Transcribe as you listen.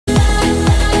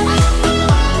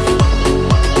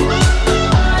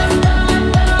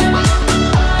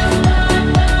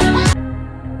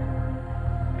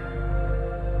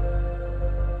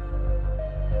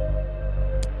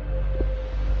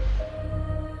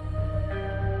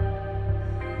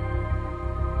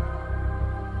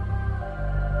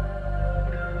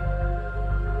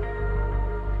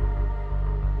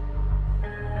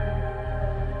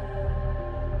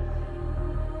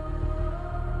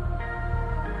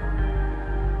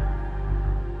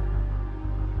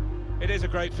It is a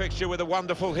great fixture with a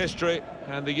wonderful history,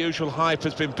 and the usual hype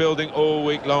has been building all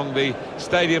week long. The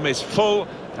stadium is full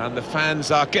and the fans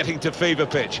are getting to fever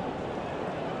pitch.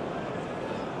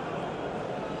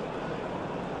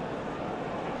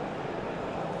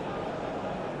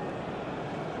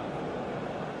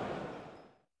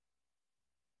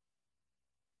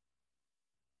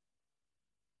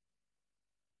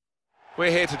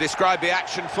 We're here to describe the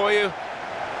action for you.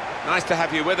 Nice to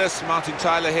have you with us. Martin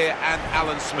Tyler here and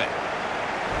Alan Smith.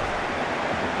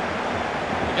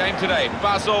 The game today,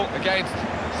 Basel against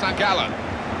St Gallen.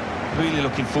 Really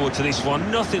looking forward to this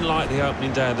one. Nothing like the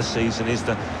opening day of the season, is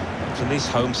there? From this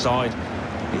home side,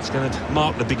 it's going to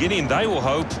mark the beginning, they will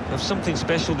hope, of something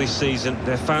special this season.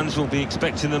 Their fans will be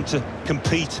expecting them to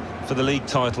compete for the league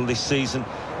title this season.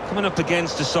 Coming up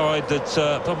against a side that's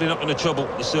probably not going to trouble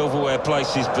the silverware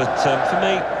places, but for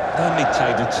me, they're a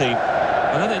mid-table team.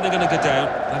 I don't think they're going to go down.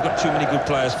 They've got too many good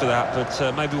players for that,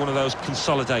 but maybe one of those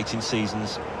consolidating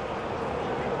seasons.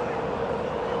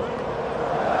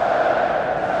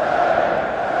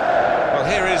 Well,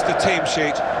 here is the team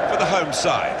sheet for the home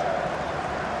side.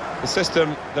 The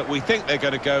system that we think they're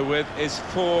going to go with is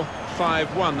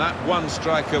 4-5-1. That one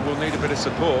striker will need a bit of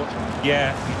support.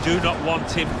 Yeah, you do not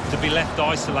want him to be left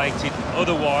isolated,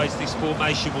 otherwise this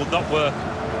formation will not work.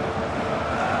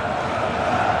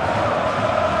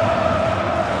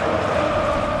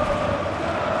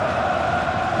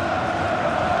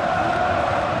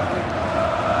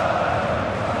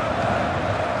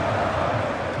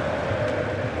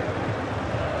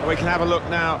 We can have a look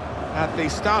now at the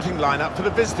starting lineup for the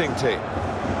visiting team.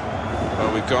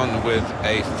 Well, we've gone with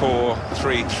a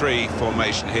 4-3-3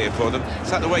 formation here for them.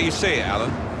 Is that the way you see it,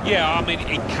 Alan? Yeah, I mean,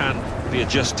 it can be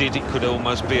adjusted. It could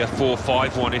almost be a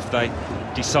 4-5-1 if they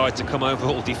decide to come over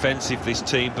all defensive, this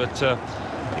team. But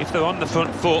if they're on the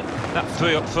front foot, that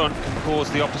three up front can cause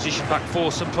the opposition back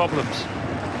four some problems.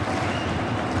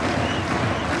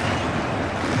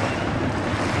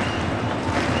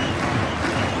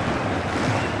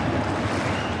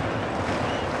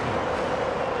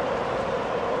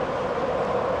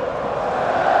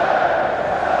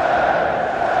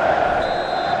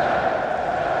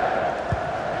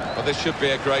 Well, this should be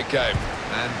a great game,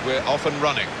 and we're off and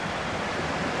running.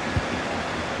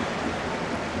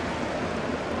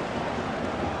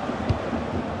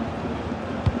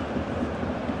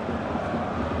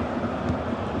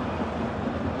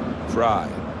 Fry.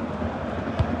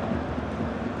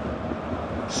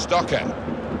 Stocker.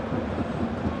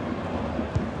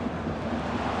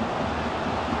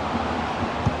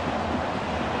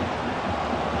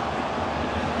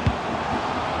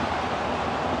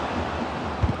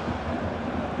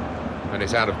 And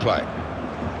it's out of play.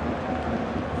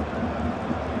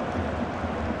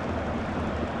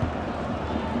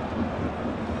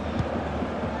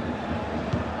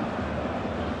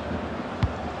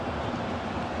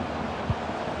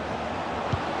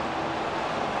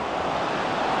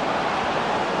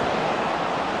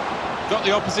 Got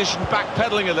the opposition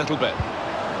backpedaling a little bit.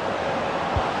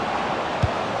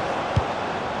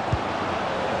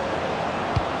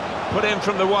 Put in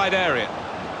from the wide area.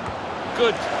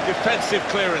 Good defensive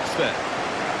clearance there.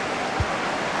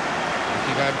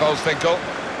 Van Bolswinkel.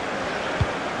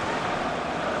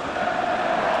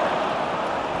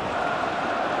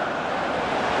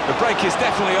 The break is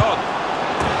definitely on.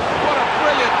 What a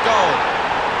brilliant goal.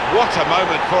 What a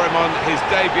moment for him on his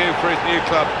debut for his new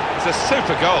club. It's a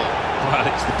super goal. Well,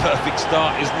 it's the perfect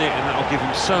start, isn't it? And that'll give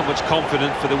him so much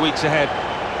confidence for the weeks ahead.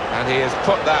 And he has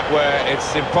put that where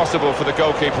it's impossible for the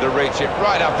goalkeeper to reach it,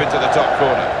 right up into the top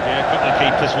corner. Yeah, a couple of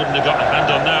keepers wouldn't have got a hand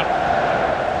on that.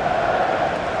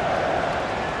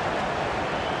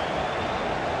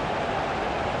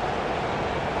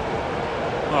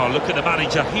 Oh, look at the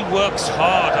manager. He works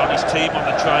hard on his team on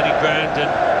the training ground, and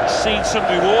he's seen some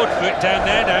reward for it down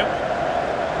there now.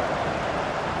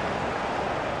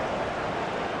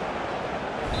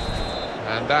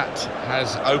 And that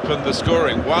has opened the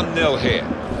scoring. 1-0 here.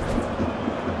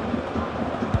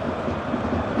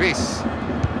 Vis.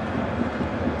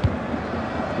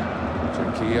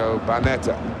 Chiquillo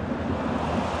Banetta.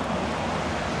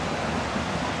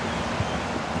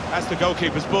 That's the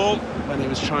goalkeeper's ball when he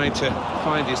was trying to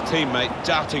find his teammate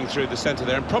darting through the centre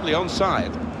there, and probably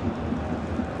onside.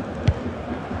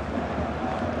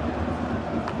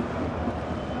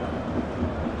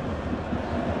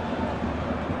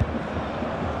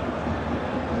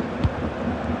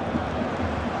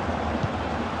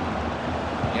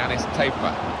 Taper.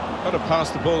 Got to pass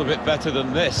the ball a bit better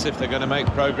than this if they're going to make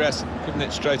progress. Couldn't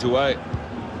it straight away.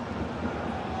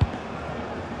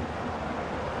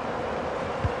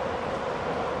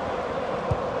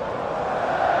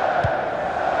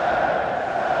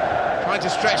 to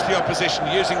stretch the opposition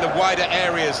using the wider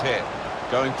areas here.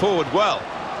 Going forward well.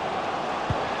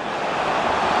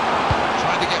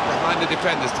 Trying to get behind the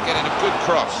defenders to get in a good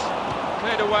cross.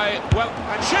 Cleared away, well,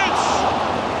 and shoots!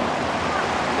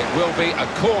 It will be a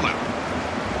corner.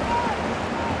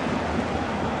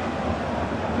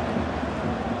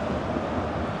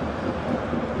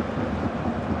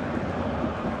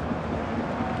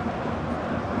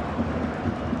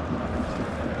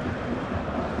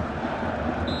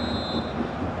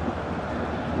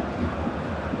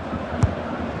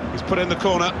 Put in the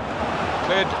corner,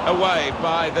 cleared away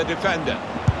by the defender.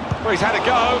 Well, he's had a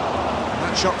go.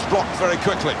 That shot's blocked very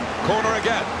quickly. Corner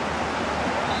again.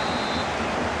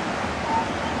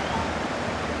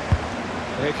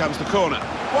 Here comes the corner.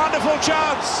 Wonderful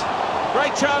chance.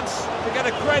 Great chance to get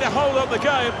a greater hold on the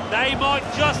game. They might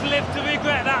just live to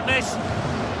regret that miss.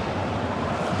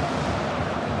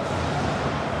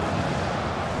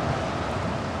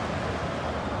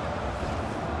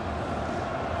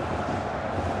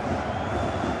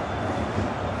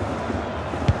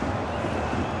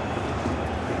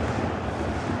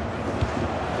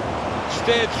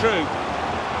 Steered through.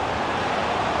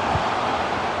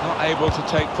 Not able to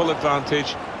take full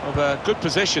advantage of a good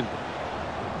position.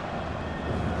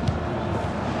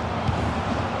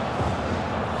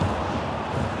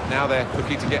 Now they're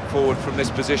looking to get forward from this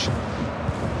position.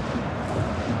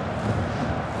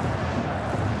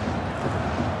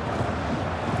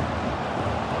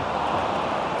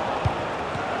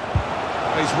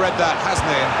 He's read that, hasn't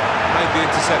he? And made the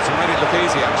interception, made it look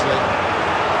easy, actually.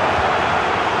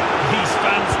 These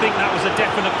fans think that was a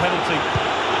definite penalty.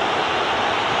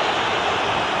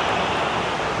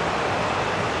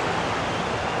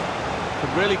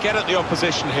 Could really get at the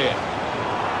opposition here.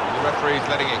 The referee's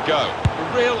letting it go. A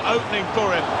real opening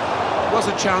for him. Was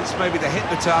a chance maybe to hit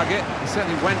the target. He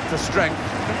certainly went for strength.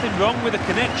 Nothing wrong with the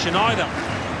connection either.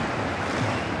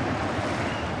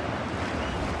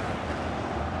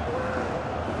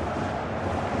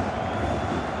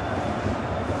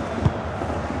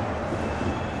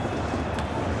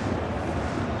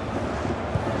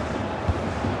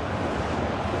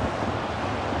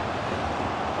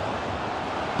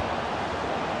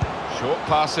 Short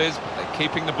passes, but they're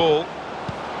keeping the ball.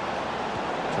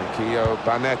 Triquillo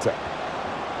Banetta.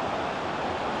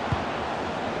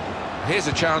 Here's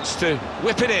a chance to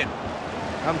whip it in.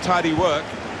 Untidy work.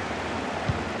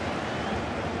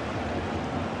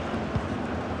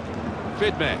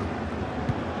 Fidme.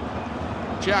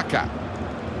 Xhaka.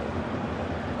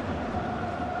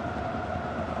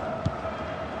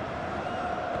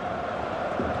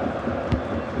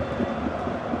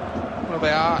 Well,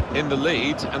 they are in the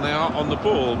lead and they are on the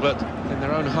ball, but in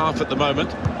their own half at the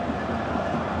moment.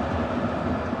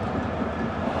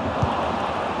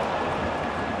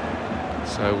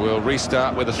 So we'll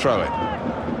restart with a throw-in.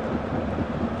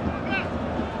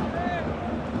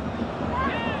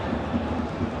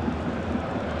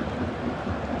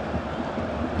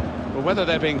 Well, whether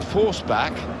they're being forced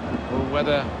back or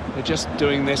whether they're just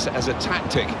doing this as a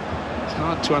tactic, it's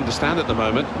hard to understand at the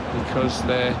moment, because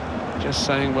they're just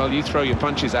saying, well, you throw your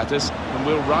punches at us and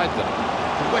we'll ride them.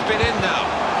 Whip it in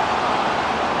now.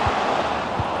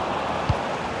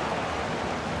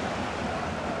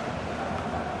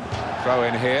 Throw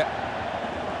in here.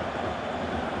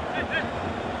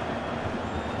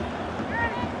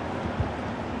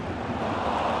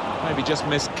 Maybe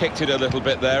just kicked it a little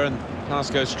bit there, and pass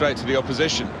goes straight to the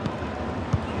opposition.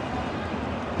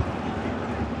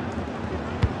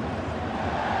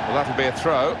 Well, that'll be a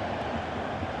throw.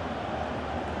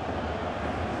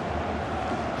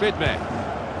 Fidme.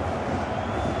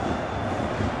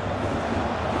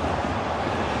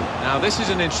 Now this is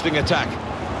an interesting attack.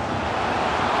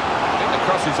 I think the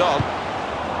cross is on.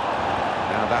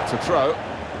 Now that's a throw.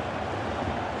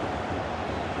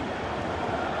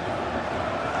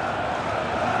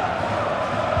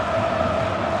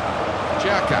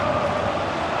 Xhaka.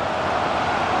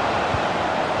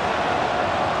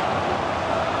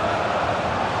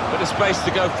 Bit of space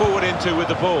to go forward into with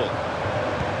the ball.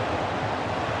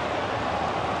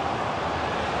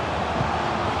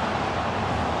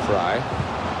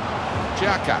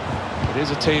 Xhaka. It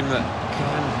is a team that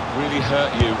can really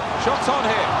hurt you. Shots on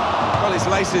here. Well, his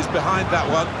laces behind that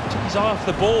one. Took his eye off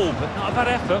the ball, but not a bad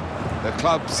effort. The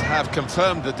clubs have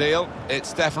confirmed the deal.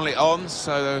 It's definitely on,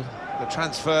 so the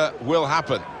transfer will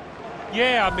happen.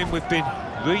 Yeah, I mean, we've been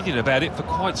reading about it for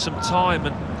quite some time,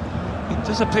 and it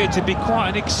does appear to be quite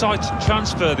an exciting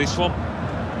transfer, this one.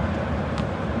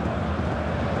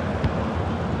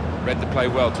 Read the play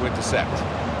well to intercept.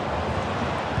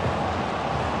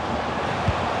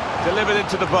 Delivered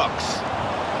into the box.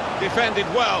 Defended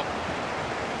well.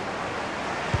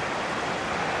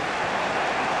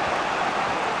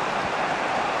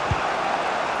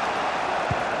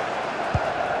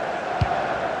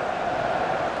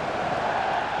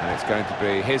 And it's going to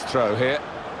be his throw here.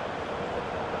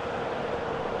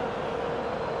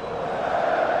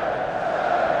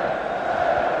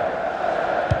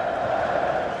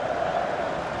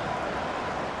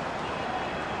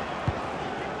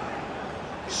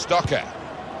 Stocker.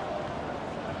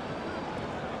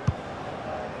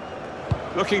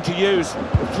 Looking to use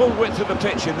the full width of the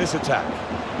pitch in this attack.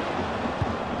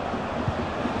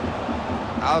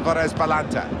 Alvarez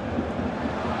Balanta.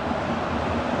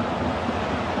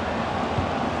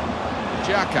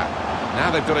 Xhaka.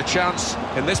 Now they've got a chance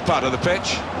in this part of the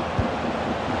pitch.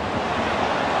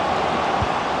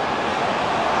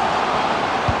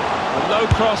 A low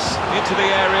cross into the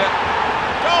area.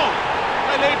 Goal!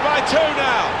 They lead by 2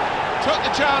 now. Took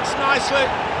the chance nicely,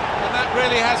 and that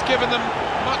really has given them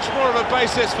much more of a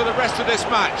basis for the rest of this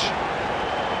match.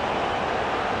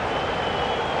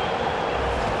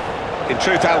 In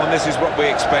truth, Alan, this is what we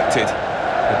expected.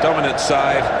 The dominant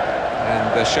side,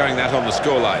 and they're showing that on the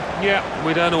scoreline. Yeah,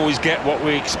 we don't always get what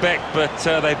we expect, but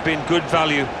they've been good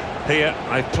value here.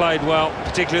 They've played well,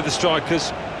 particularly the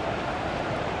strikers.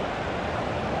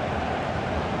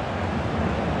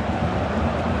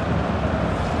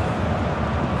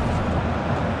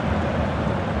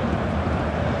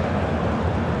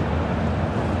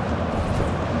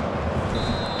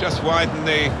 Just widen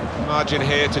the margin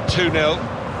here to 2-0.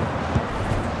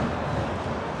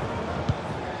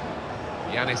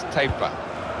 Yanis Tepa.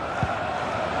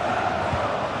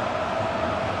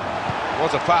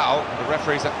 Was a foul. The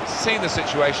referee's seen the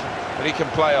situation, but he can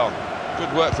play on.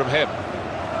 Good work from him.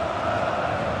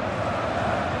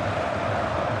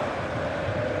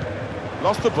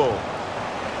 Lost the ball.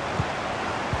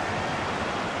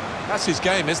 That's his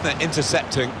game, isn't it?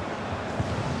 Intercepting.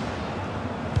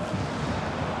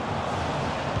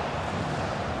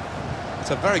 It's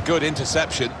a very good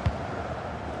interception.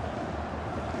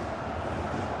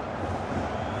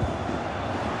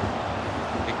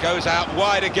 It goes out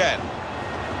wide again.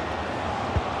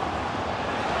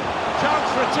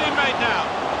 Chance for a teammate now.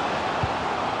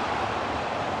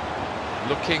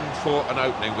 Looking for an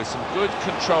opening with some good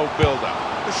controlled build-up.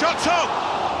 The shot's on!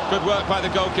 Good work by the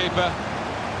goalkeeper.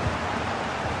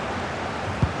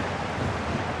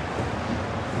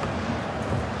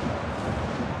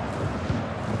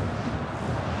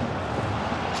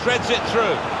 Threads it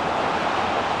through.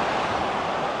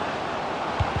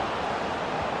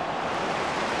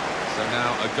 So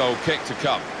now a goal kick to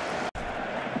come.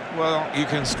 Well, you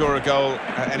can score a goal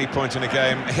at any point in a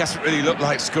game. He hasn't really looked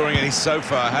like scoring any so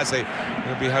far, has he?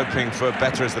 He'll be hoping for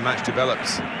better as the match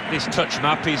develops. This touch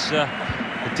map is a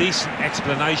decent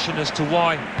explanation as to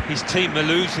why his team are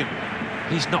losing.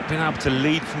 He's not been able to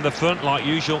lead from the front like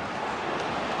usual.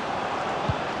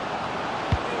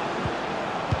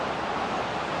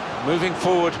 Moving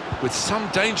forward with some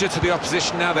danger to the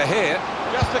opposition now they're here.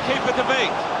 Just the keeper to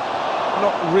beat.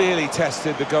 Not really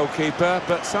tested the goalkeeper,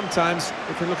 but sometimes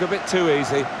it can look a bit too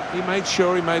easy. He made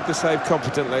sure he made the save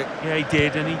competently. Yeah, he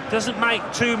did, and he doesn't make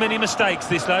too many mistakes,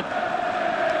 this lad.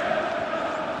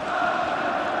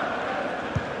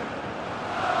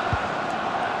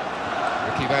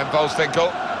 Ricky van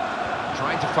Volswinkel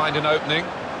trying to find an opening.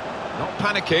 Not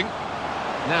panicking.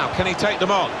 Now, can he take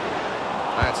them on?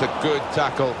 That's a good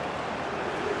tackle.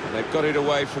 They've got it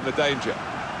away from the danger.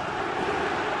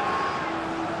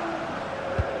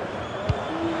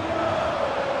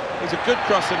 He's a good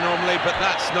crosser normally, but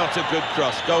that's not a good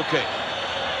cross. Goal kick.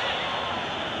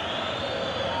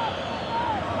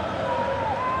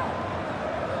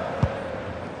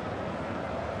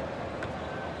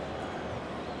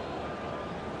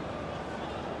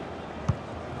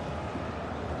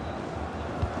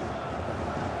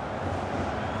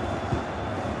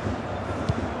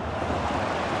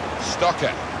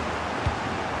 Stocker.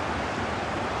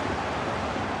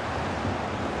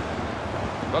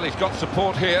 Well, he's got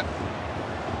support here.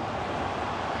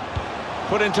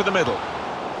 Put into the middle.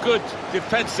 Good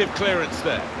defensive clearance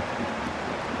there.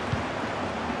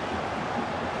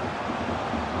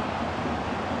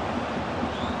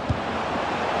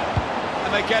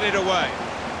 And they get it away.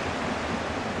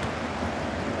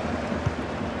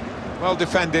 Well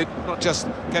defended, not just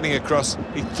getting across,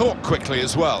 he thought quickly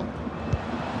as well.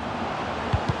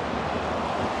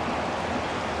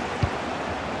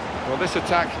 Well, this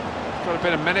attack has got a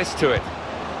bit of menace to it.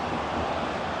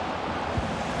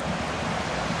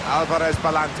 Alvarez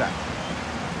Balanta.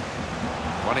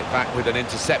 Won it back with an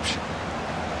interception.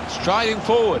 Striding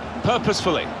forward,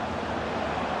 purposefully. He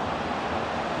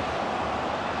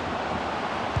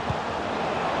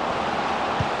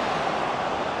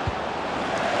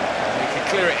can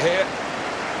clear it here.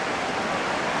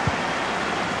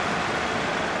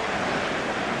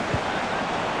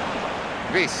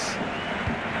 Vis.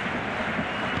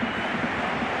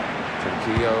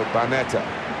 Banetta.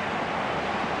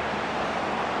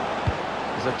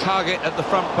 There's a target at the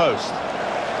front post.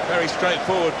 Very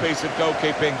straightforward piece of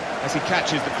goalkeeping as he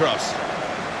catches the cross.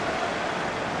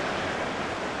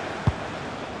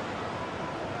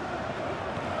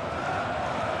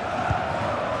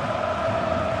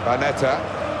 Banetta.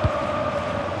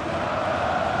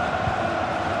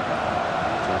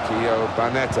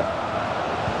 Banetta.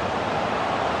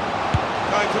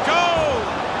 Going for goal!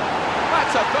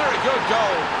 That's a very good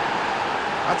goal.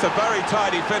 That's a very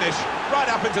tidy finish, right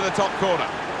up into the top corner.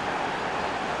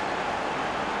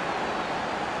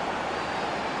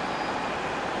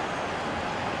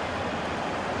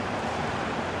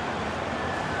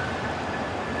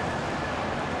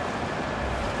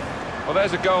 Well,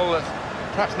 there's a goal that's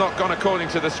perhaps not gone according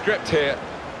to the script here.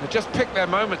 They just picked their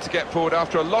moment to get forward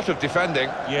after a lot of defending.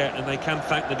 Yeah, and they can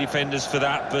thank the defenders for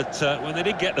that, but when they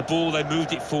did get the ball, they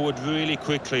moved it forward really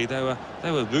quickly. They were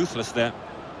ruthless there.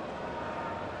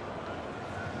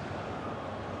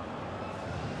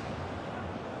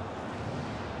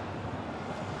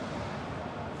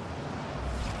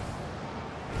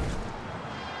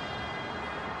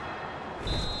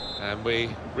 And we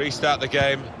restart the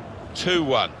game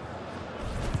 2-1.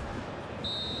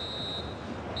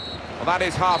 Well, that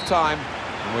is half-time,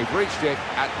 and we've reached it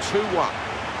at 2-1.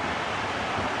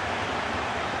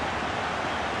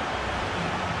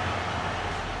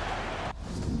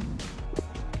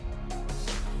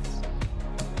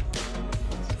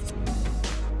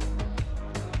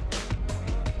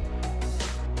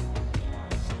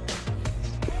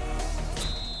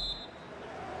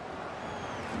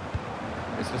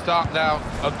 It's the start now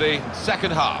of the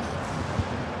second half.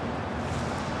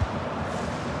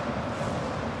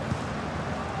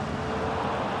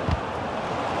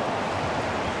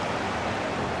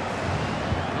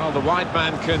 The wide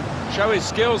man can show his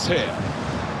skills here. To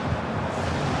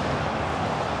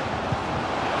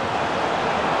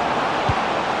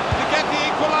get the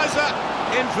equaliser,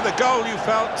 in for the goal you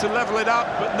felt, to level it up,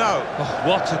 but no. Oh,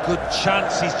 what a good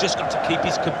chance, he's just got to keep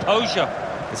his composure.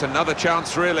 It's another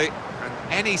chance really, and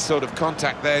any sort of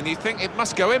contact there, and you think it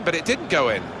must go in, but it didn't go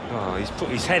in. Oh, he's put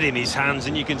his head in his hands,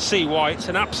 and you can see why. It's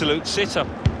an absolute sitter.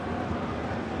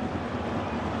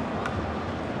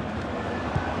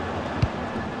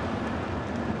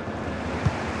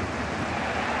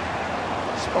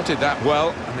 Spotted that well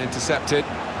and intercepted.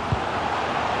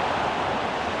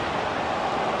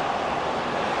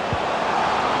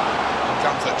 Here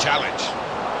comes the challenge.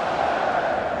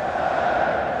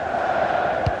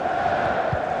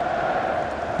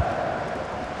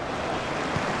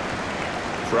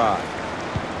 Freq.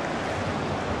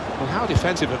 Well, how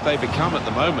defensive have they become at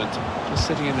the moment? Just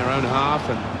sitting in their own half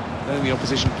and letting the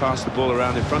opposition pass the ball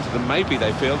around in front of them. Maybe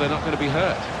they feel they're not going to be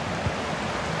hurt.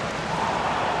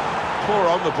 Poor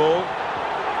on the ball.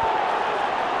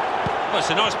 Well, it's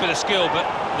a nice bit of skill, but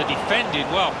the defending,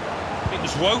 well, it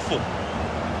was woeful.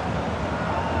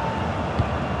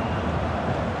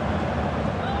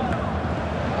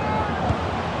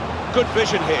 Good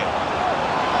vision here.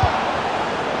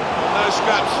 Well, no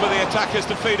scraps for the attackers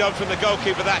to feed on from the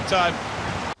goalkeeper that time.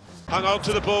 Hung on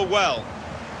to the ball well.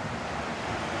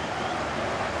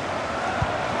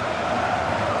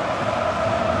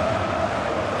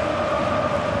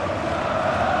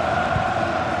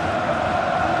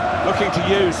 Looking to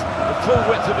use the full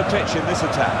width of the pitch in this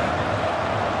attack.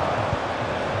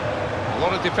 A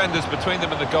lot of defenders between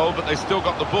them and the goal, but they still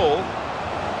got the ball.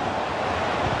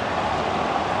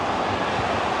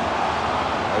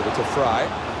 Over to Freq.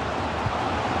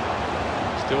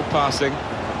 Still passing,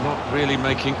 not really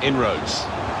making inroads.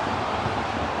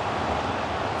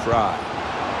 Freq.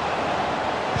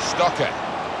 Stocker.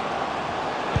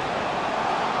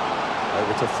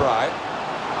 Over to Freq.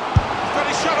 He's got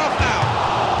his shot off now.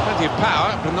 Plenty of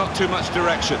power, but not too much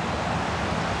direction.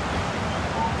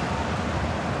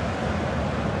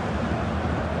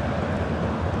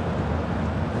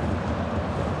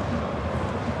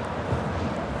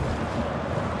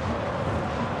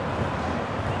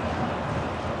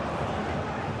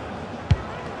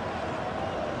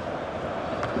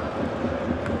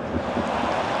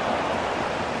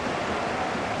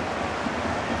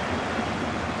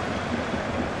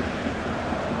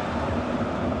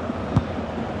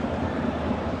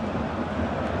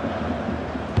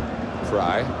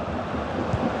 Freq.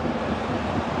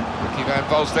 Ricky van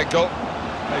Volswinkel.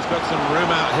 He's got some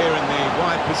room out here in the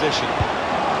wide position.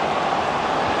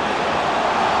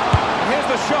 And here's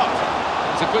the shot.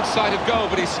 It's a good sight of goal,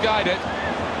 but he skied it.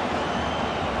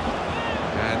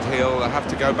 And he'll have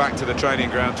to go back to the training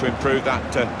ground to improve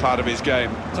that part of his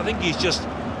game. I think he's just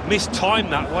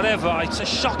mistimed that, whatever. It's a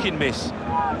shocking miss.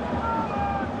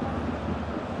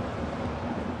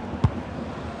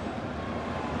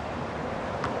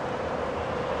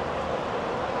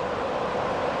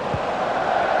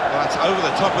 Over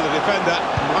the top of the defender,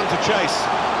 one to chase.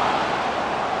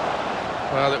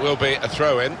 Well, it will be a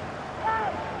throw-in.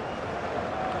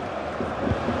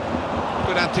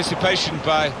 Good anticipation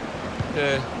by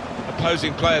the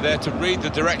opposing player there to read the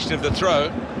direction of the throw.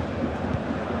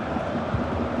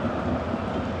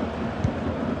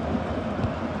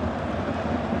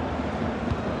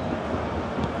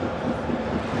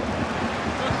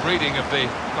 Good reading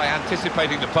by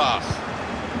anticipating the pass.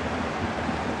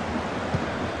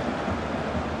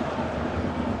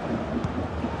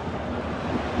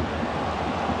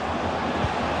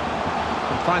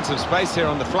 Find some space here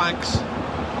on the flanks.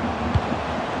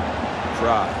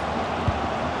 Fry.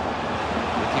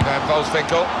 Ricky van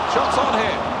Volswinkel. Shots on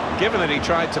here. Given that he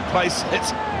tried to place it,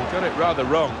 he got it rather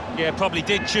wrong. Yeah, probably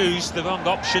did choose the wrong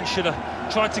option. Should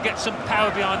have tried to get some power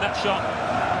behind that shot.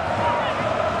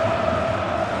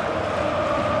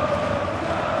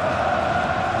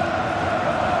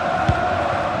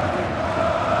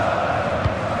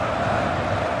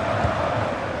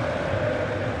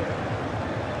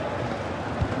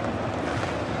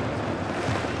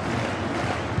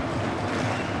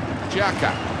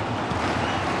 Xhaka.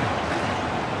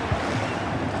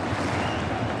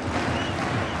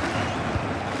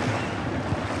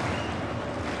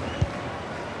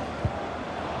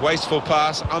 Wasteful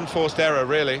pass, unforced error,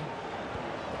 really.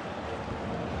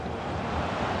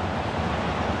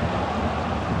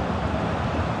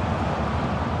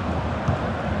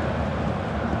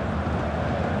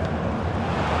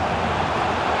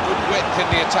 Good width in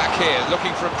the attack here,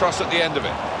 looking for a cross at the end of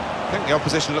it. I think the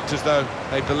opposition looked as though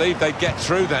they believed they'd get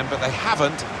through them, but they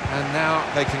haven't, and now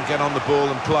they can get on the ball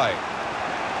and play.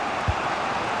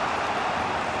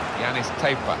 Yanis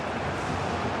Tepa.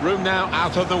 Room now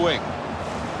out on the wing.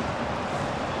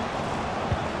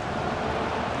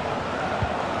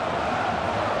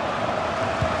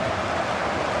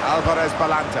 Alvarez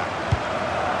Balanta.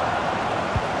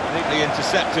 Neatly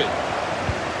intercepted.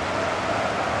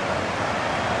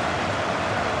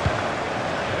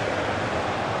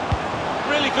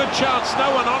 Good chance,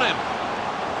 no one on him.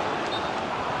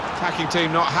 Attacking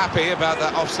team not happy about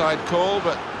that offside call,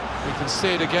 but we can see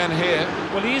it again here.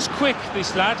 Well, he is quick,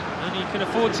 this lad, and he can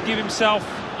afford to give himself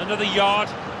another yard.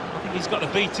 I think he's got the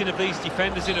beating of these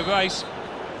defenders in a race.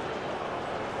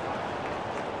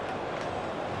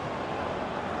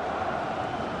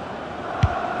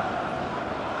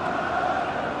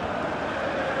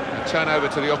 A turnover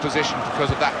to the opposition because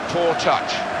of that poor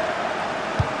touch.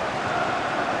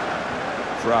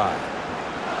 Fry.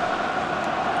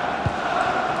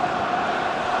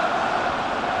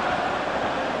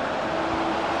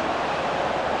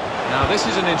 Now this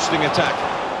is an interesting attack,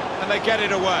 and they get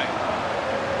it away.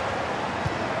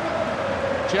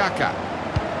 Xhaka.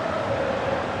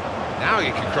 Now he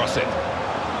can cross it.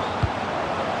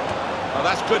 Well,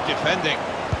 that's good defending.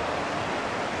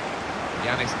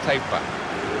 Yanis Tepa.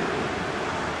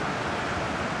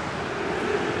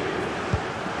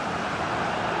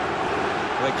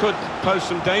 They could pose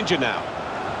some danger now.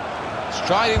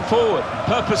 Striding forward,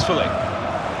 purposefully.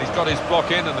 He's got his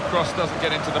block in and the cross doesn't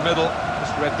get into the middle.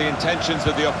 Just read the intentions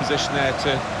of the opposition there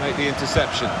to make the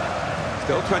interception.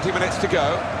 Still 20 minutes to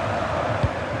go.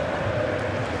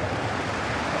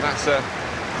 And that's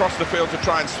across the field to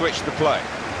try and switch the play.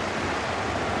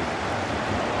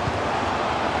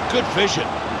 Good vision.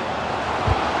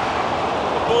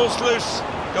 The ball's loose.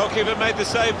 Goalkeeper made the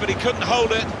save, but he couldn't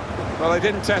hold it. Well, they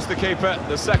didn't test the keeper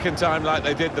the second time like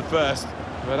they did the first.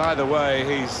 But either way,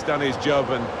 he's done his job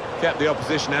and kept the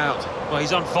opposition out. Well,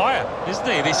 he's on fire, isn't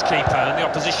he, this keeper? And the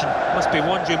opposition must be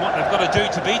wondering what they've got to do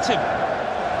to beat him.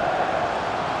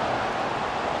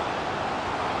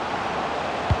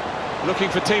 Looking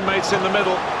for teammates in the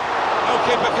middle.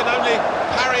 Goalkeeper can only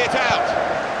parry it out.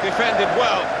 Defended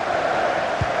well.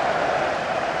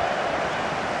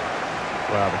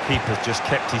 Well, the keeper's just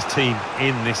kept his team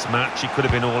in this match. He could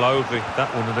have been all over if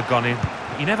that one had gone in.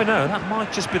 You never know, that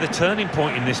might just be the turning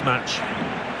point in this match.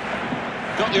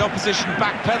 Got the opposition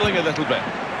backpedaling a little bit.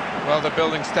 Well, they're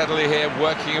building steadily here,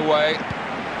 working away.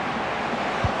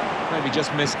 Maybe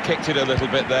just kicked it a little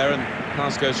bit there, and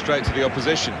pass goes straight to the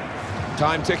opposition.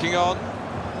 Time ticking on.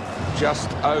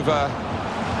 Just over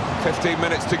 15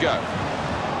 minutes to go.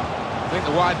 I think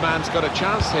the wide man's got a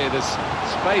chance here. There's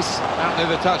space out near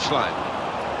the touchline.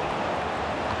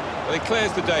 But he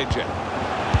clears the danger.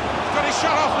 He's got his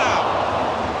shot off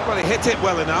now. Well, he hit it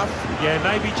well enough. Yeah,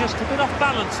 maybe just a bit off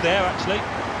balance there, actually.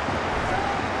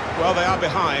 Well, they are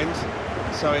behind.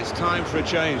 So it's time for a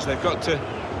change. They've got to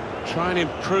try and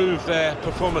improve their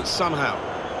performance somehow.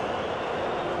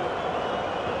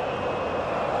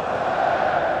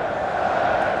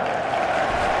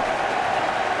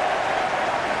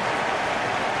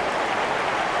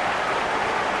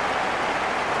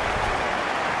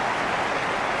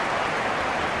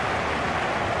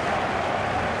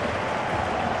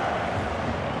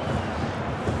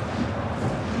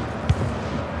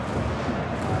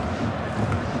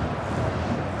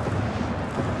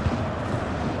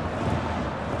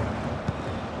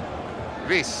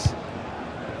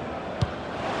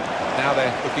 Now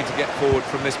they're looking to get forward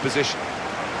from this position.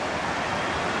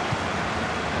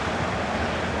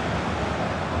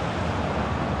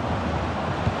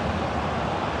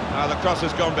 Now the cross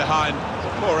has gone behind.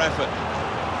 It's a poor effort.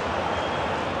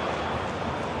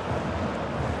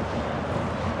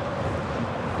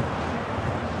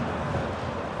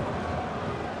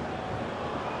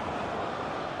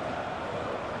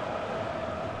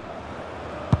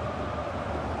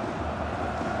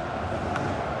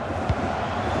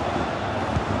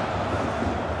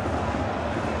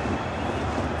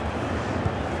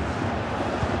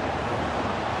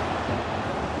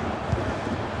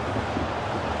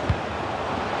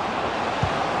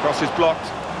 Cross is blocked.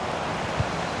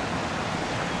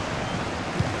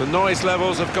 The noise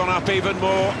levels have gone up even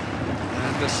more,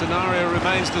 and the scenario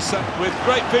remains the same, with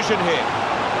great vision here.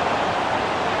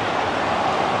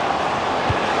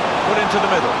 Put into the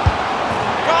middle.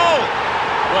 Goal!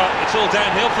 Well, it's all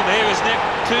downhill from here, isn't it?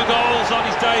 2 goals on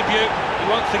his debut. He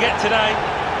won't forget today.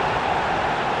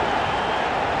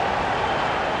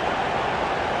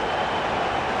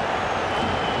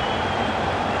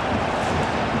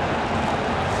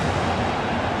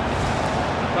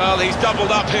 Well, he's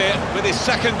doubled up here with his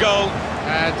second goal,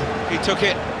 and he took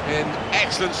it in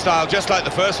excellent style, just like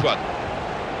the first one.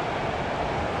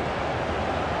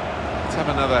 Let's have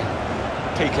another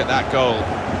peek at that goal.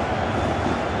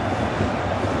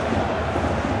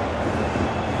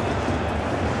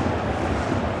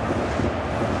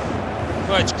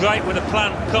 Well, it's great when a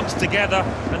plan comes together,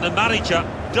 and the manager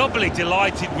doubly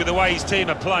delighted with the way his team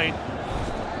are playing.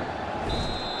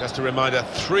 Just a reminder,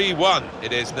 3-1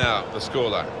 it is now, the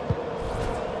scoreline.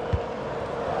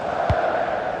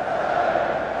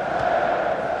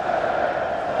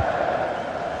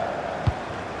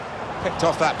 Picked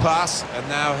off that pass, and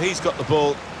now he's got the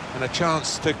ball and a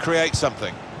chance to create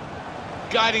something.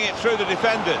 Guiding it through the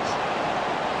defenders.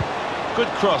 Good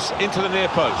cross into the near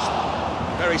post.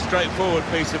 Very straightforward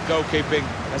piece of goalkeeping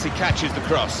as he catches the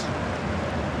cross.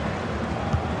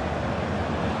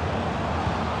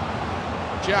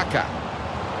 Xhaka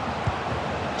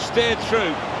steered through,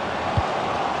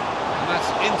 and that's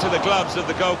into the gloves of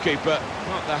the goalkeeper.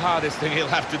 Not the hardest thing he'll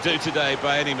have to do today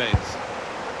by any means.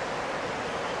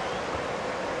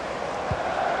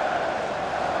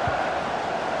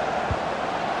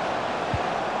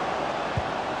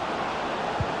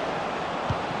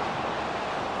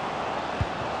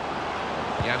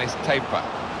 Yanis Tepa.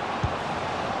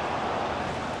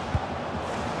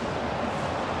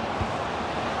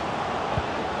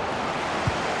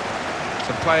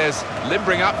 Some players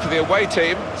limbering up for the away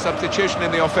team. Substitution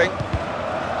in the offing.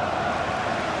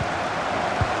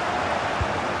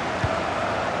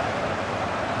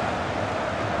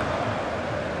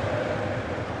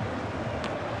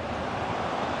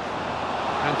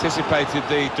 Anticipated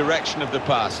the direction of the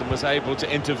pass and was able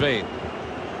to intervene.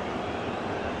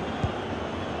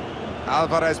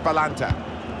 Alvarez Balanta.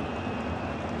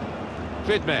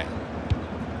 Vidme.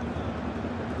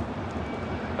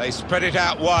 They spread it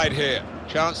out wide here.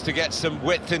 Chance to get some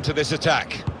width into this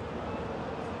attack.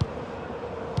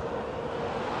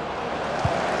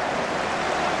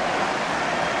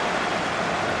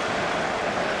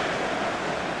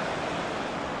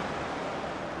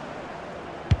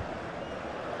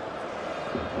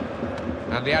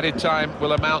 And the added time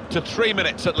will amount to 3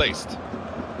 minutes at least.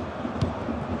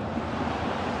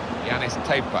 Yanis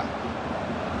Tepa.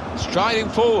 Striding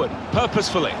forward,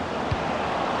 purposefully.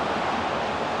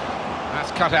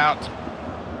 That's cut out.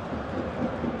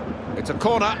 It's a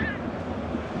corner.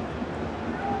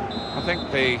 I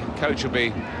think the coach will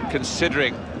be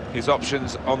considering his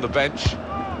options on the bench.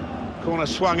 Corner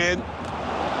swung in.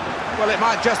 Well, it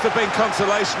might just have been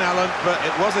consolation, Alan, but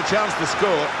it was a chance to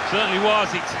score. Certainly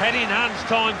was. It's head in hands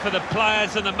time for the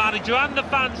players and the manager and the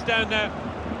fans down there.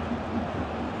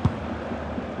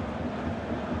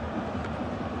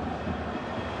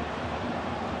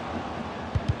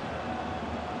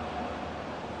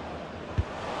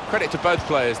 Credit to both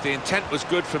players. The intent was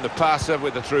good from the passer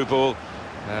with the through ball.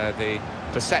 The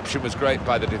perception was great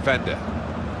by the defender.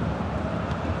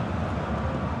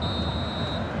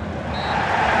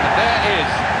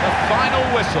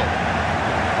 whistle.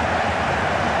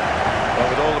 Well,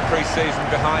 with all the pre-season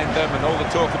behind them and all the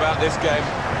talk about this game,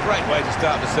 great way to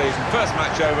start the season. First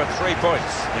match over, 3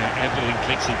 points. Yeah, everything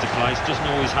clicks into place. Doesn't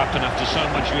always happen after so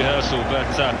much rehearsal, but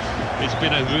it's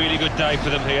been a really good day for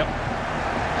them here.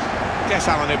 I guess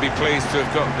Alan will be pleased to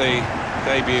have got the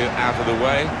debut out of the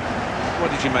way. What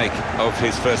did you make of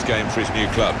his first game for his new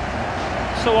club?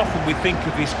 So often we think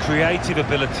of his creative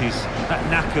abilities, that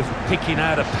knack of picking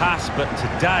out a pass, but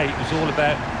today it was all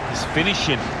about his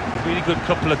finishing. Really good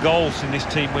couple of goals in this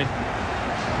team win.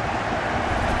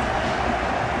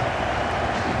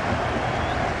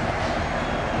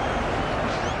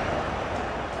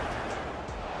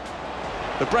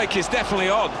 The break is definitely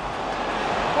on.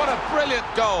 What a brilliant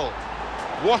goal.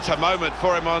 What a moment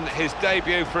for him on his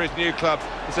debut for his new club.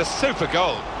 It's a super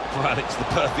goal. Well, it's the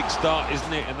perfect start,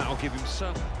 isn't it? And that'll give him so...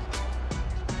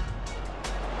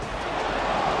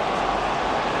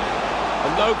 A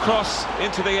low cross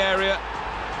into the area.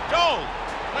 Goal!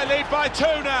 They lead by 2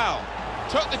 now.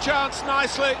 Took the chance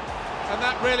nicely, and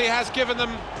that really has given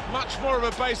them much more of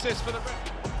a basis for the...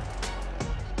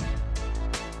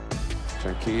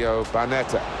 Tranquillo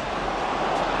Barnetta.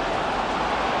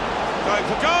 Going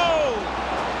for goal!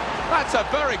 That's a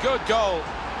very good goal.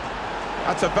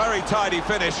 That's a very tidy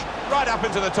finish, right up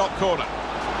into the top corner.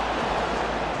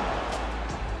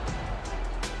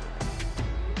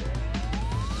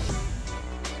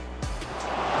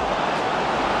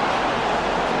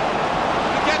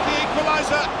 You get the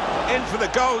equaliser. In for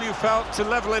the goal, you felt, to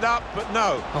level it up, but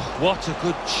no. Oh, what a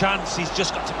good chance. He's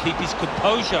just got to keep his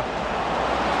composure.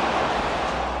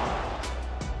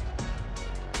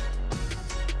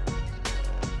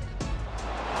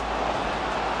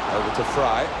 Over to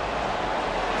Fry.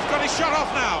 He's got his shot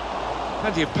off now.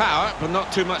 Plenty of power, but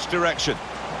not too much direction.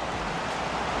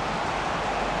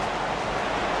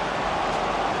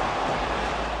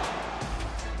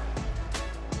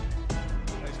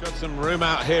 He's got some room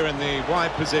out here in the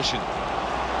wide position.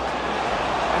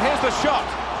 And here's the shot.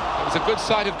 It was a good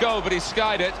sight of goal, but he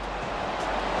skied it.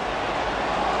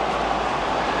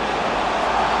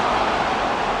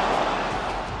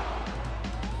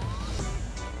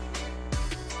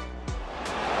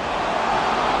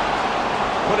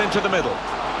 Put into the middle.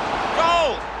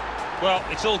 Goal! Well,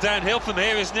 it's all downhill from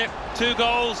here, isn't it? 2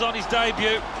 goals on his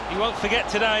debut. He won't forget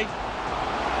today.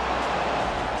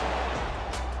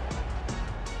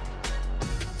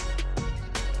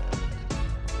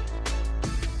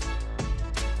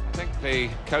 I think the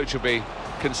coach will be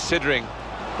considering.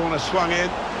 Corner swung in.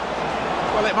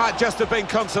 Well, it might just have been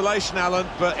consolation, Alan,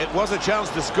 but it was a chance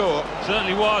to score.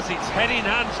 Certainly was. It's head in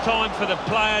hands time for the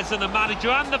players and the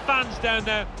manager and the fans down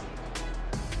there.